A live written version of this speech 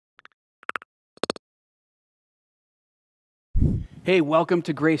Hey, welcome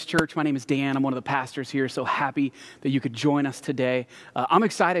to Grace Church. My name is Dan. I'm one of the pastors here. So happy that you could join us today. I'm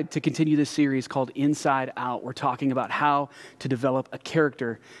excited to continue this series called Inside Out. We're talking about how to develop a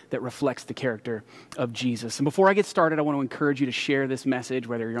character that reflects the character of Jesus. And before I get started, I want to encourage you to share this message,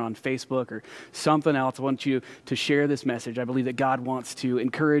 whether you're on Facebook or something else. I want you to share this message. I believe that God wants to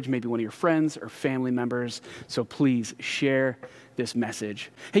encourage maybe one of your friends or family members. So please share this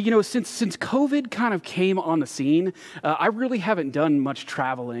message. Hey, since COVID kind of came on the scene, I really haven't done much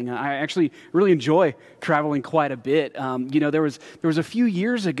traveling. I actually really enjoy traveling quite a bit. There was a few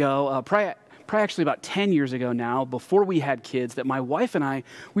years ago, probably actually about 10 years ago now, before we had kids, that my wife and I,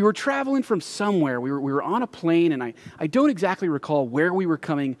 we were traveling from somewhere. We were on a plane, and I don't exactly recall where we were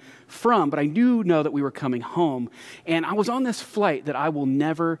coming from, but I do know that we were coming home. And I was on this flight that I will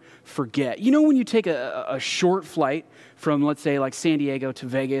never forget. You know when you take a short flight from, let's say, like San Diego to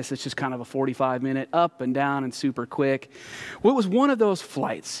Vegas, it's just kind of a 45-minute up and down and super quick. Well, it was one of those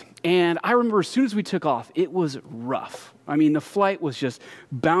flights. And I remember as soon as we took off, it was rough. I mean, the flight was just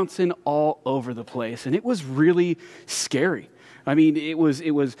bouncing all over the place, and it was really scary. I mean,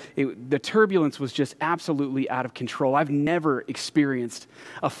 the turbulence was just absolutely out of control. I've never experienced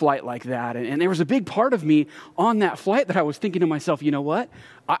a flight like that. And there was a big part of me on that flight that I was thinking to myself, you know what?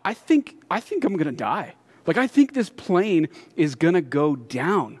 I think I'm going to die. Like, I think this plane is going to go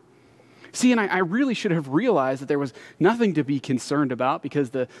down. See, and I really should have realized that there was nothing to be concerned about because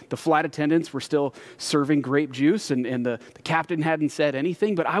the flight attendants were still serving grape juice and the captain hadn't said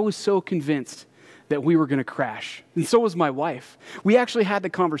anything, but I was so convinced that we were going to crash. And so was my wife. We actually had the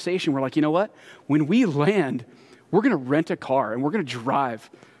conversation. We're like, you know what? When we land, we're going to rent a car and we're going to drive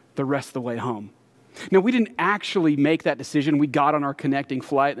the rest of the way home. Now, we didn't actually make that decision. We got on our connecting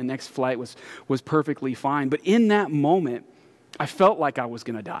flight. The next flight was perfectly fine. But in that moment, I felt like I was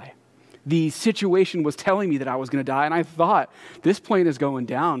going to die. The situation was telling me that I was going to die, and I thought, this plane is going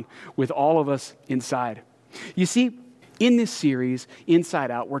down with all of us inside. You see, in this series,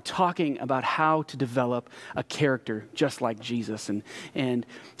 Inside Out, we're talking about how to develop a character just like Jesus. And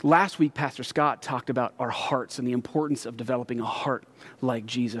last week, Pastor Scott talked about our hearts and the importance of developing a heart like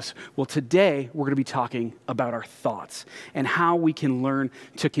Jesus. Well, today, we're going to be talking about our thoughts and how we can learn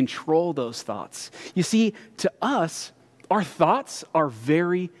to control those thoughts. You see, to us, our thoughts are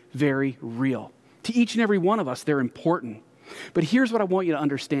very, very real. To each and every one of us, they're important. But here's what I want you to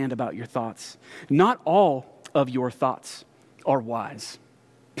understand about your thoughts. Not all of your thoughts are wise.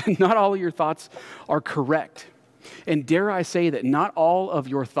 Not all of your thoughts are correct. And dare I say that not all of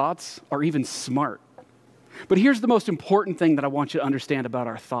your thoughts are even smart. But here's the most important thing that I want you to understand about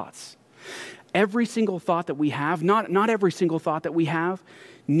our thoughts. Every single thought that we have, not every single thought that we have,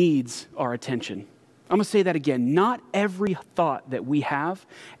 needs our attention. I'm going to say that again. Not every thought that we have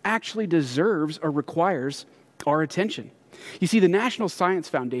actually deserves or requires our attention. You see, the National Science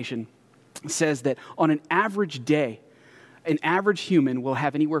Foundation says that on an average day, an average human will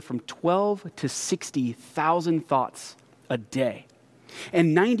have anywhere from 12 to 60,000 thoughts a day.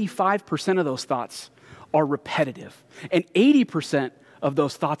 And 95% of those thoughts are repetitive. And 80% of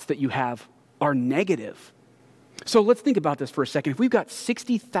those thoughts that you have are negative. So let's think about this for a second. If we've got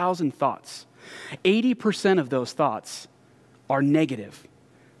 60,000 thoughts, 80% of those thoughts are negative.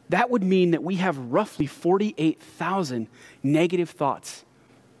 That would mean that we have roughly 48,000 negative thoughts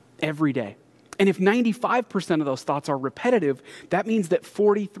every day. And if 95% of those thoughts are repetitive, that means that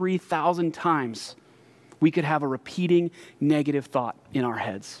 43,000 times we could have a repeating negative thought in our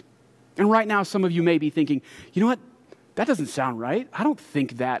heads. And right now, some of you may be thinking, you know what? That doesn't sound right. I don't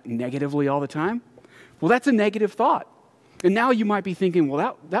think that negatively all the time. Well, that's a negative thought. And now you might be thinking,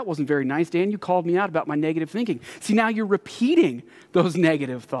 well, that wasn't very nice, Dan. You called me out about my negative thinking. See, now you're repeating those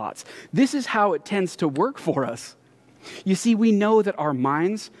negative thoughts. This is how it tends to work for us. You see, we know that our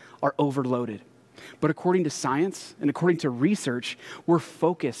minds are overloaded. But according to science and according to research, we're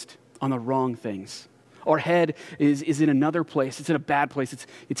focused on the wrong things. Our head is in another place. It's in a bad place.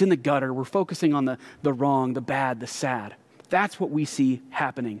 It's in the gutter. We're focusing on the wrong, the bad, the sad. That's what we see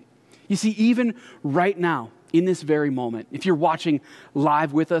happening. You see, even right now, in this very moment, if you're watching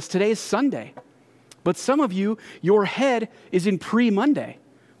live with us, today is Sunday. But some of you, your head is in pre-Monday,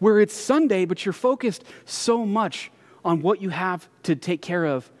 where it's Sunday, but you're focused so much on what you have to take care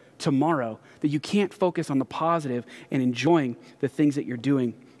of tomorrow that you can't focus on the positive and enjoying the things that you're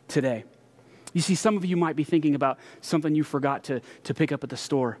doing today. You see, some of you might be thinking about something you forgot to pick up at the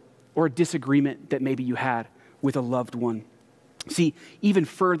store or a disagreement that maybe you had with a loved one. See, even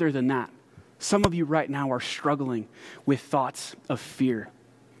further than that, some of you right now are struggling with thoughts of fear,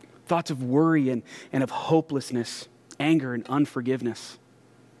 thoughts of worry and of hopelessness, anger and unforgiveness.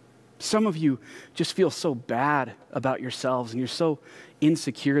 Some of you just feel so bad about yourselves and you're so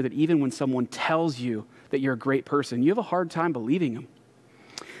insecure that even when someone tells you that you're a great person, you have a hard time believing them.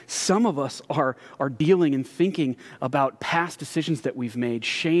 Some of us are dealing and thinking about past decisions that we've made,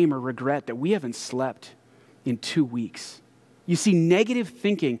 shame or regret that we haven't slept in 2 weeks. You see, negative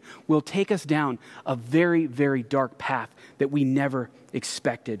thinking will take us down a very, very dark path that we never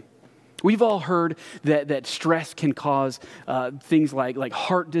expected. We've all heard that stress can cause things like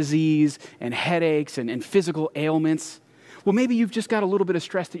heart disease and headaches and physical ailments. Well, maybe you've just got a little bit of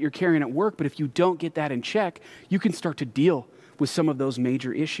stress that you're carrying at work, but if you don't get that in check, you can start to deal with some of those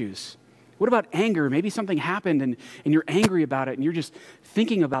major issues. What about anger? Maybe something happened and you're angry about it and you're just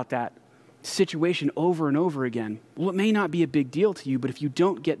thinking about that situation over and over again. Well, it may not be a big deal to you, but if you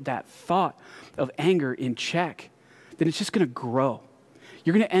don't get that thought of anger in check, then it's just going to grow.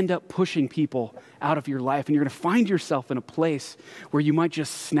 You're going to end up pushing people out of your life, and you're going to find yourself in a place where you might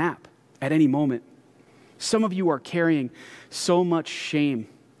just snap at any moment. Some of you are carrying so much shame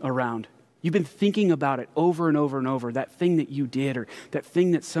around. You've been thinking about it over and over and over, that thing that you did or that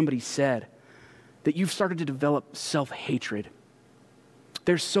thing that somebody said, that you've started to develop self-hatred.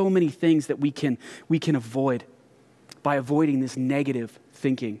 There's so many things that we can avoid by avoiding this negative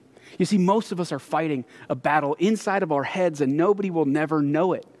thinking. You see, most of us are fighting a battle inside of our heads and nobody will never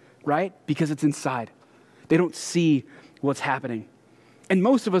know it, right? Because it's inside. They don't see what's happening. And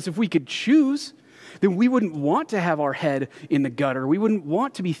most of us, if we could choose, then we wouldn't want to have our head in the gutter. We wouldn't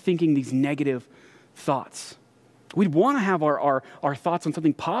want to be thinking these negative thoughts. We'd want to have our thoughts on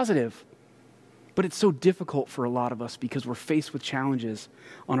something positive. But it's so difficult for a lot of us because we're faced with challenges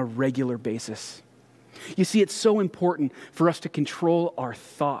on a regular basis. You see, it's so important for us to control our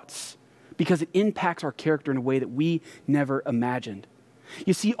thoughts because it impacts our character in a way that we never imagined.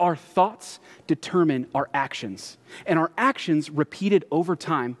 You see, our thoughts determine our actions, and our actions repeated over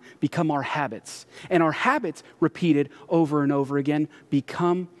time become our habits, and our habits repeated over and over again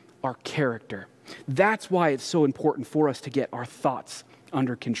become our character. That's why it's so important for us to get our thoughts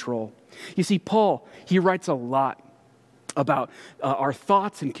under control. You see, Paul, he writes a lot about our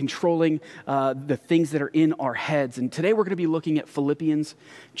thoughts and controlling the things that are in our heads. And today we're going to be looking at Philippians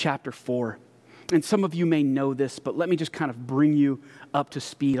chapter 4. And some of you may know this, but let me just kind of bring you up to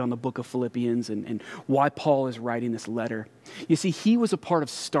speed on the book of Philippians and why Paul is writing this letter. You see, he was a part of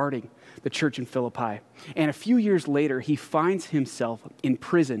starting the church in Philippi. And a few years later, he finds himself in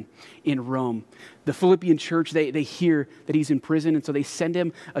prison in Rome. The Philippian church, they hear that he's in prison, and so they send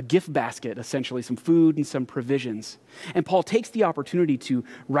him a gift basket, essentially, some food and some provisions. And Paul takes the opportunity to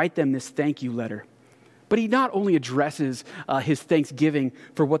write them this thank you letter. But he not only addresses his thanksgiving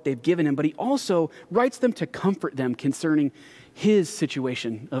for what they've given him, but he also writes them to comfort them concerning his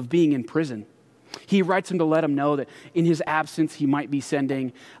situation of being in prison. He writes them to let him know that in his absence, he might be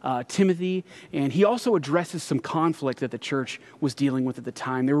sending Timothy. And he also addresses some conflict that the church was dealing with at the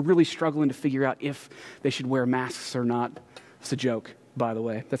time. They were really struggling to figure out if they should wear masks or not. It's a joke, by the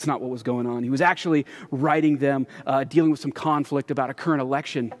way. That's not what was going on. He was actually writing them, dealing with some conflict about a current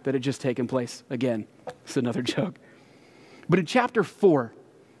election that had just taken place. Again, it's another joke. But in chapter 4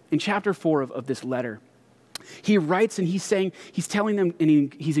 of this letter, he writes and he's telling them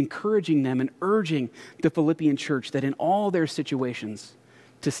and he's encouraging them and urging the Philippian church that in all their situations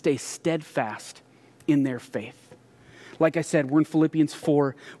to stay steadfast in their faith. Like I said, we're in Philippians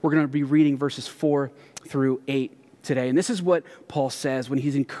 4. We're going to be reading verses 4 through 8 today. And this is what Paul says when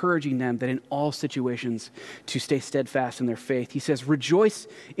he's encouraging them that in all situations to stay steadfast in their faith. He says, "Rejoice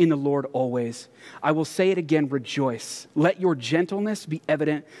in the Lord always. I will say it again, rejoice. Let your gentleness be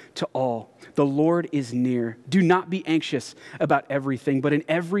evident to all. The Lord is near. Do not be anxious about everything, but in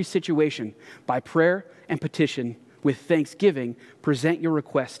every situation, by prayer and petition, with thanksgiving, present your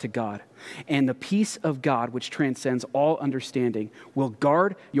requests to God. And the peace of God, which transcends all understanding, will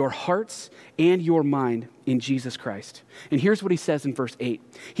guard your hearts and your mind in Jesus Christ." And here's what he says in verse 8.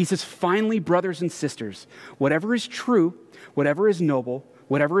 He says, "Finally, brothers and sisters, whatever is true, whatever is noble,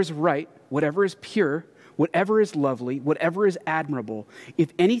 whatever is right, whatever is pure, whatever is lovely, whatever is admirable,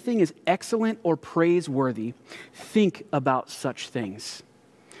 if anything is excellent or praiseworthy, think about such things."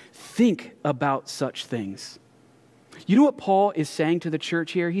 Think about such things. You know what Paul is saying to the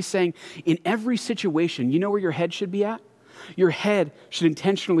church here? He's saying in every situation, you know where your head should be at? Your head should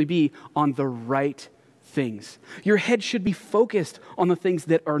intentionally be on the right things. Your head should be focused on the things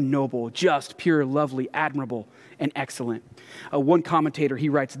that are noble, just, pure, lovely, admirable, and excellent. One commentator, he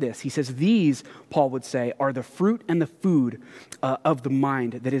writes this. He says, "These," Paul would say, "are the fruit and the food of the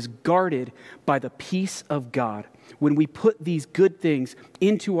mind that is guarded by the peace of God. When we put these good things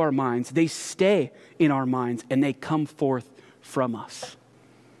into our minds, they stay in our minds and they come forth from us."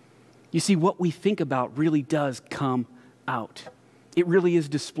 You see, what we think about really does come out. It really is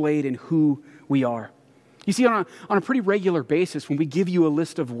displayed in who we are. You see, on a pretty regular basis, when we give you a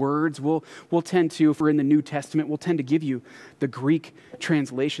list of words, we'll tend to, if we're in the New Testament, we'll tend to give you the Greek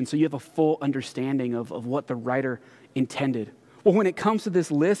translation so you have a full understanding of what the writer intended. Well, when it comes to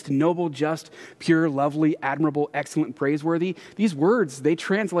this list, noble, just, pure, lovely, admirable, excellent, praiseworthy, these words, they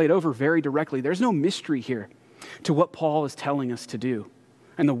translate over very directly. There's no mystery here to what Paul is telling us to do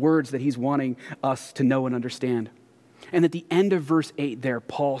and the words that he's wanting us to know and understand. And at the end of verse 8 there,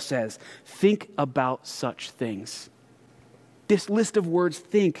 Paul says, think about such things. This list of words,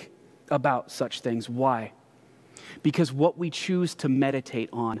 think about such things. Why? Because what we choose to meditate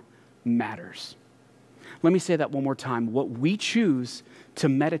on matters. Let me say that one more time. What we choose to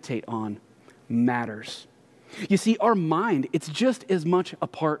meditate on matters. You see, our mind, it's just as much a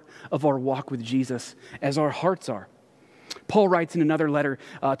part of our walk with Jesus as our hearts are. Paul writes in another letter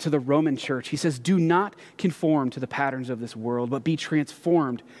to the Roman church, he says, do not conform to the patterns of this world, but be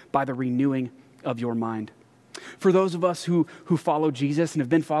transformed by the renewing of your mind. For those of us who follow Jesus and have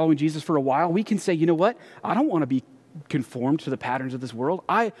been following Jesus for a while, we can say, you know what? I don't want to be conformed to the patterns of this world.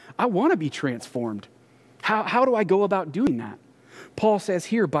 I want to be transformed. How do I go about doing that? Paul says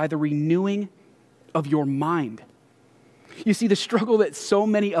here, by the renewing of your mind. You see, the struggle that so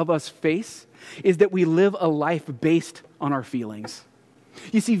many of us face is that we live a life based on our feelings.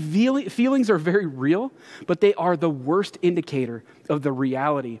 You see, feelings are very real, but they are the worst indicator of the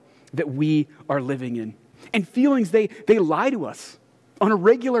reality that we are living in. And feelings, they lie to us. On a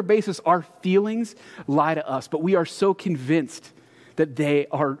regular basis, our feelings lie to us, but we are so convinced that they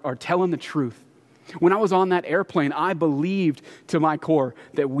are telling the truth. When I was on that airplane, I believed to my core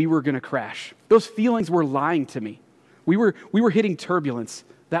that we were going to crash. Those feelings were lying to me. We were hitting turbulence.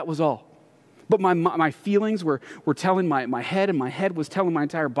 That was all. But my feelings were telling my head, and my head was telling my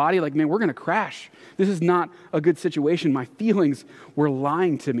entire body, like, man, we're going to crash. This is not a good situation. My feelings were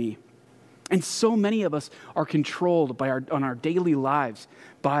lying to me. And so many of us are controlled on our daily lives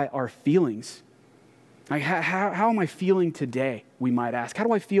by our feelings. Like, how am I feeling today, we might ask? How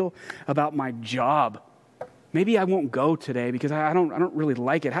do I feel about my job? Maybe I won't go today because I don't really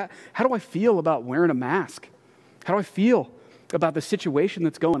like it. How do I feel about wearing a mask? How do I feel about the situation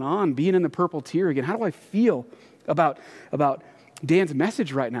that's going on, being in the purple tier again? How do I feel about Dan's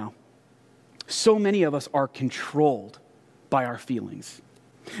message right now? So many of us are controlled by our feelings.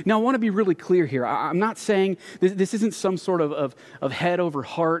 Now, I want to be really clear here. I'm not saying this isn't some sort of head over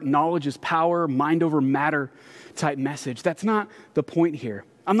heart, knowledge is power, mind over matter type message. That's not the point here.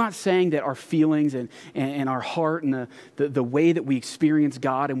 I'm not saying that our feelings and our heart and the way that we experience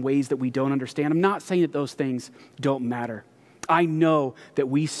God in ways that we don't understand, I'm not saying that those things don't matter. I know that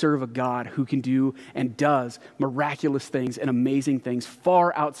we serve a God who can do and does miraculous things and amazing things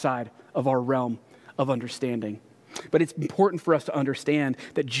far outside of our realm of understanding. But it's important for us to understand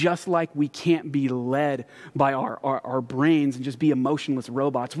that just like we can't be led by our brains and just be emotionless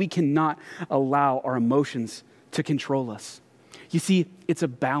robots, we cannot allow our emotions to control us. You see, it's a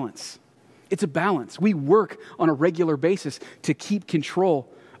balance. It's a balance. We work on a regular basis to keep control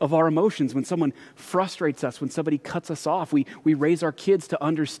of our emotions. When someone frustrates us, when somebody cuts us off, we raise our kids to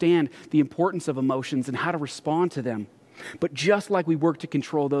understand the importance of emotions and how to respond to them. But just like we work to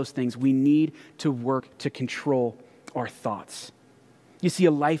control those things, we need to work to control our thoughts. You see,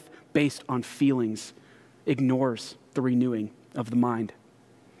 a life based on feelings ignores the renewing of the mind.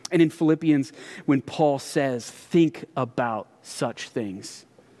 And in Philippians, when Paul says, think about such things,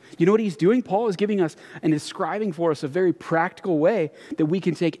 you know what he's doing? Paul is giving us and describing for us a very practical way that we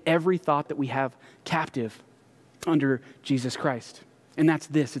can take every thought that we have captive under Jesus Christ. And that's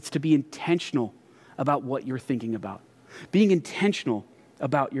this. It's to be intentional about what you're thinking about. Being intentional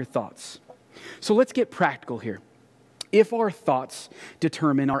about your thoughts. So let's get practical here. If our thoughts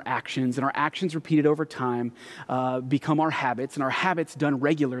determine our actions, and our actions repeated over time become our habits, and our habits done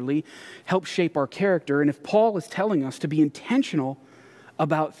regularly help shape our character, and if Paul is telling us to be intentional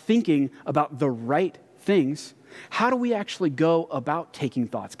about thinking about the right things, how do we actually go about taking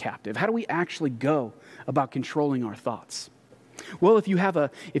thoughts captive? How do we actually go about controlling our thoughts? Well, if you have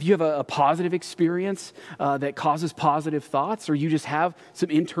a positive experience that causes positive thoughts, or you just have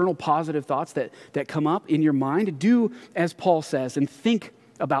some internal positive thoughts that come up in your mind, do as Paul says and think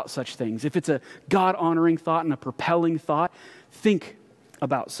about such things. If it's a God-honoring thought and a propelling thought, think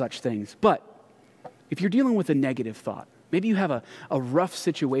about such things. But if you're dealing with a negative thought, maybe you have a rough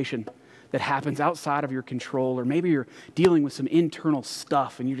situation that happens outside of your control, or maybe you're dealing with some internal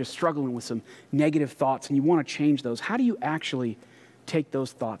stuff and you're just struggling with some negative thoughts and you want to change those. How do you actually take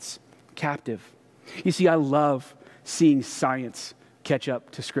those thoughts captive? You see, I love seeing science catch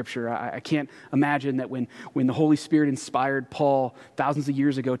up to Scripture. I can't imagine that when the Holy Spirit inspired Paul thousands of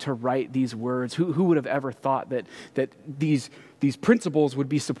years ago to write these words, who would have ever thought that these principles would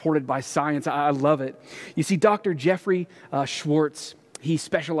be supported by science? I love it. You see, Dr. Jeffrey Schwartz, he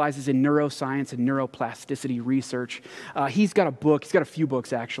specializes in neuroscience and neuroplasticity research. He's got a few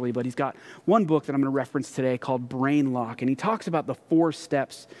books actually, but he's got one book that I'm going to reference today called Brain Lock, and he talks about the 4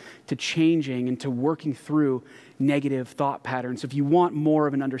 steps to changing and to working through negative thought patterns. So if you want more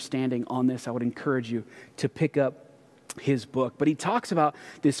of an understanding on this, I would encourage you to pick up his book. But he talks about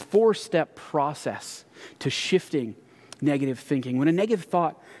this 4-step process to shifting negative thinking. When a negative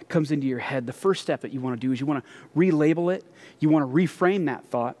thought comes into your head, the first step that you want to do is you want to relabel it, you want to reframe that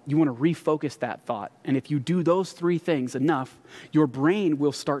thought, you want to refocus that thought. And if you do those 3 things enough, your brain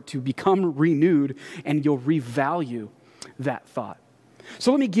will start to become renewed and you'll revalue that thought.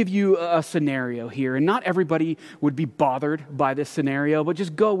 So let me give you a scenario here, and not everybody would be bothered by this scenario, but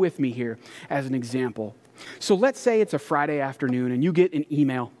just go with me here as an example. So let's say it's a Friday afternoon and you get an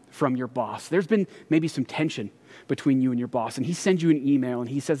email from your boss. There's been maybe some tension between you and your boss, and he sends you an email and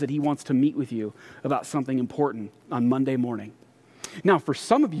he says that he wants to meet with you about something important on Monday morning. Now, for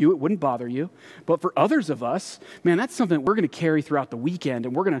some of you, it wouldn't bother you, but for others of us, man, that's something that we're going to carry throughout the weekend,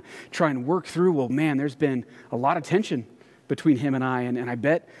 and we're going to try and work through, well, man, there's been a lot of tension between him and I, and I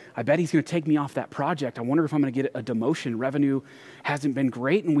bet he's going to take me off that project. I wonder if I'm going to get a demotion. Revenue hasn't been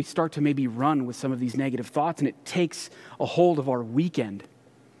great, and we start to maybe run with some of these negative thoughts, and it takes a hold of our weekend.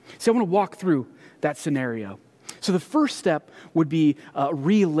 So I want to walk through that scenario. So the first step would be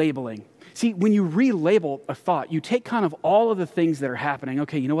relabeling. See, when you relabel a thought, you take kind of all of the things that are happening.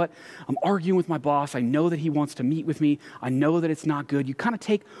 Okay, you know what? I'm arguing with my boss. I know that he wants to meet with me. I know that it's not good. You kind of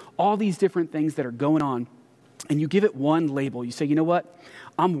take all these different things that are going on and you give it one label. You say, you know what?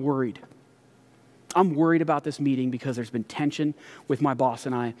 I'm worried. I'm worried about this meeting because there's been tension with my boss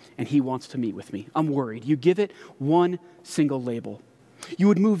and I, and he wants to meet with me. I'm worried. You give it one single label. You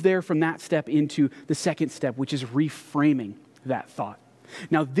would move there from that step into the second step, which is reframing that thought.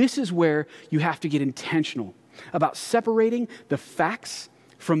 Now, this is where you have to get intentional about separating the facts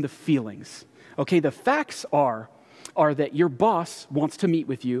from the feelings. Okay, the facts are that your boss wants to meet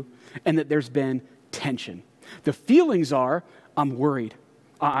with you and that there's been tension. The feelings are, I'm worried.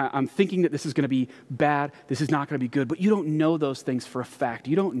 I'm thinking that this is going to be bad. This is not going to be good. But you don't know those things for a fact.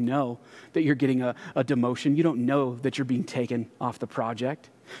 You don't know that you're getting a demotion. You don't know that you're being taken off the project.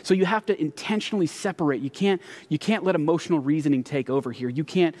 So you have to intentionally separate. You can't let emotional reasoning take over here. You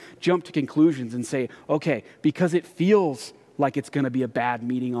can't jump to conclusions and say, okay, because it feels like it's going to be a bad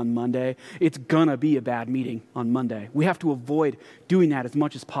meeting on Monday, it's going to be a bad meeting on Monday. We have to avoid doing that as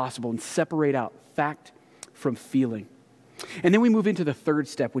much as possible and separate out fact from feeling. And then we move into the third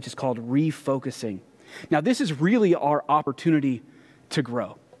step, which is called refocusing. Now, this is really our opportunity to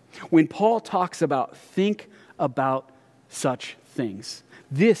grow. When Paul talks about think about such things,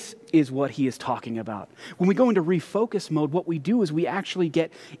 this is what he is talking about. When we go into refocus mode, what we do is we actually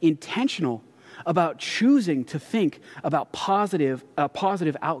get intentional about choosing to think about a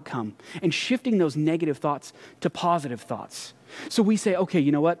positive outcome and shifting those negative thoughts to positive thoughts. So we say, okay,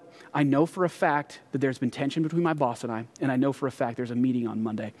 you know what? I know for a fact that there's been tension between my boss and I know for a fact there's a meeting on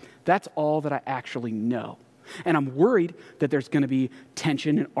Monday. That's all that I actually know. And I'm worried that there's going to be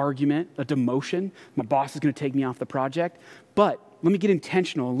tension, an argument, a demotion. My boss is going to take me off the project. But let me get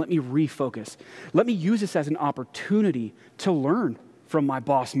intentional and let me refocus. Let me use this as an opportunity to learn from my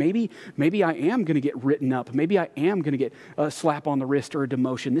boss. Maybe I am going to get written up. Maybe I am going to get a slap on the wrist or a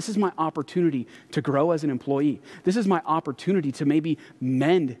demotion. This is my opportunity to grow as an employee. This is my opportunity to maybe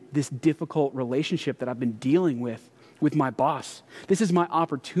mend this difficult relationship that I've been dealing with my boss. This is my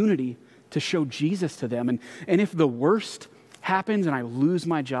opportunity to show Jesus to them. And if the worst happens and I lose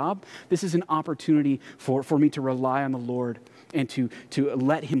my job, this is an opportunity for me to rely on the Lord and to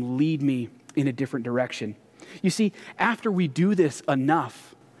let him lead me in a different direction. You see, after we do this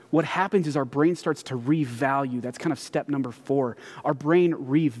enough, what happens is our brain starts to revalue. That's kind of step number 4. Our brain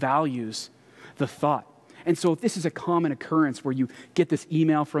revalues the thought. And so if this is a common occurrence where you get this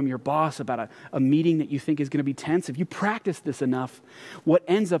email from your boss about a meeting that you think is going to be tense, if you practice this enough, what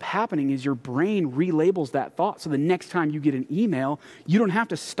ends up happening is your brain relabels that thought. So the next time you get an email, you don't have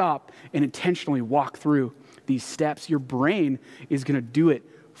to stop and intentionally walk through these steps. Your brain is going to do it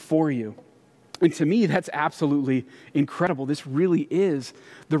for you. And to me, that's absolutely incredible. This really is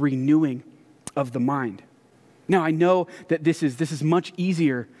the renewing of the mind. Now, I know that this is much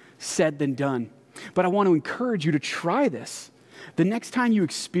easier said than done, but I want to encourage you to try this The next time you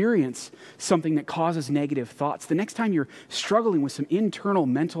experience something that causes negative thoughts, the next time you're struggling with some internal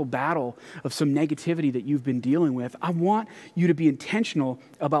mental battle of some negativity that you've been dealing with, I want you to be intentional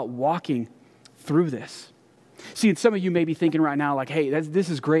about walking through this. See, and some of you may be thinking right now, like, hey, this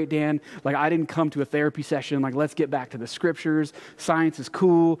is great, Dan. Like, I didn't come to a therapy session. Like, let's get back to the scriptures. Science is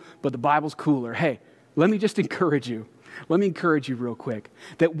cool, but the Bible's cooler. Hey, let me just encourage you. Let me encourage you real quick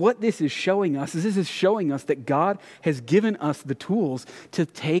that what this is showing us is that God has given us the tools to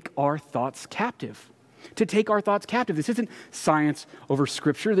take our thoughts captive. To take our thoughts captive. This isn't science over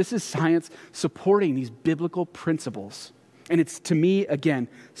scripture. This is science supporting these biblical principles. And it's, to me, again,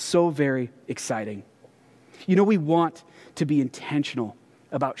 so very exciting. You know, we want to be intentional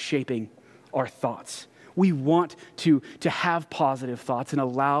about shaping our thoughts. We want to have positive thoughts and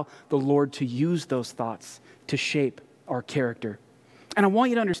allow the Lord to use those thoughts to shape our character. And I want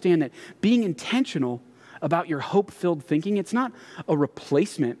you to understand that being intentional about your hope-filled thinking, it's not a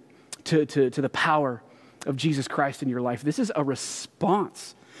replacement to the power of Jesus Christ in your life. This is a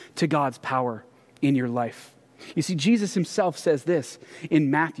response to God's power in your life. You see, Jesus himself says this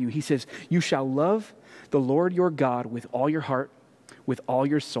in Matthew. He says, "You shall love the Lord your God with all your heart, with all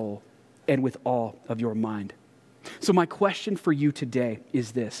your soul, and with all of your mind." So my question for you today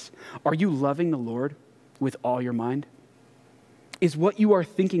is this: are you loving the Lord with all your mind? Is what you are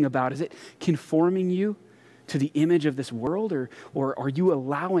thinking about, is it conforming you to the image of this world, or are you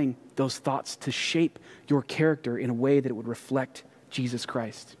allowing those thoughts to shape your character in a way that it would reflect Jesus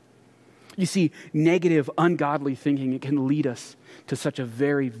Christ? You see, negative, ungodly thinking, it can lead us to such a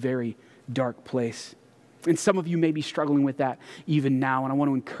very, very dark place. And some of you may be struggling with that even now, and I want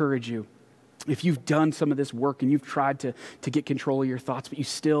to encourage you. If you've done some of this work and you've tried to get control of your thoughts, but you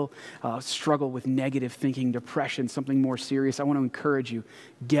still struggle with negative thinking, depression, something more serious, I want to encourage you,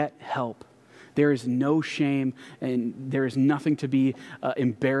 get help. There is no shame and there is nothing to be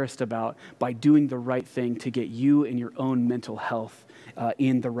embarrassed about by doing the right thing to get you and your own mental health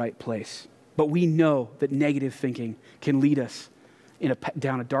in the right place. But we know that negative thinking can lead us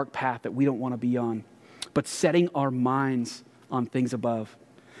down a dark path that we don't want to be on. But setting our minds on things above,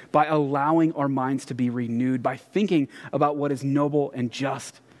 by allowing our minds to be renewed, by thinking about what is noble and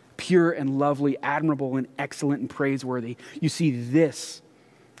just, pure and lovely, admirable and excellent and praiseworthy. You see, this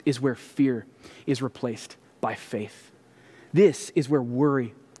is where fear is replaced by faith. This is where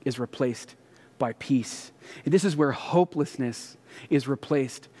worry is replaced by peace. And this is where hopelessness is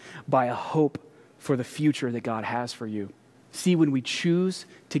replaced by a hope for the future that God has for you. See, when we choose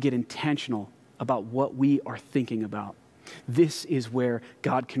to get intentional about what we are thinking about, this is where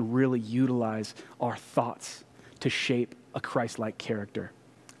God can really utilize our thoughts to shape a Christ-like character.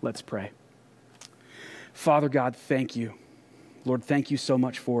 Let's pray. Father God, thank you. Lord, thank you so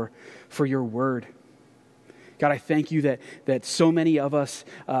much for your word. God, I thank you that so many of us,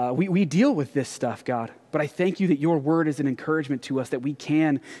 we deal with this stuff, God. But I thank you that your word is an encouragement to us, that we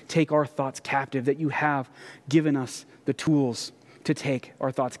can take our thoughts captive, that you have given us the tools to take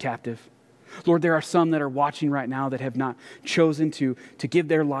our thoughts captive. Lord, there are some that are watching right now that have not chosen to give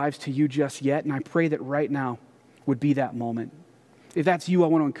their lives to you just yet, and I pray that right now would be that moment. If that's you, I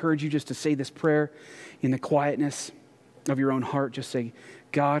want to encourage you just to say this prayer in the quietness of your own heart. Just say,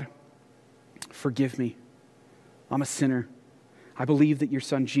 God, forgive me. I'm a sinner. I believe that your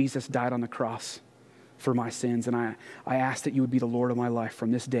son Jesus died on the cross for my sins, and I ask that you would be the Lord of my life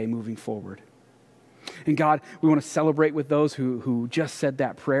from this day moving forward. And God, we want to celebrate with those who just said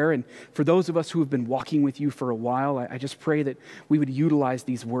that prayer. And for those of us who have been walking with you for a while, I just pray that we would utilize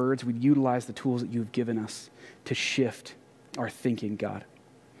these words, we'd utilize the tools that you've given us to shift our thinking, God.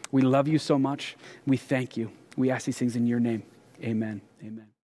 We love you so much. We thank you. We ask these things in your name. Amen. Amen.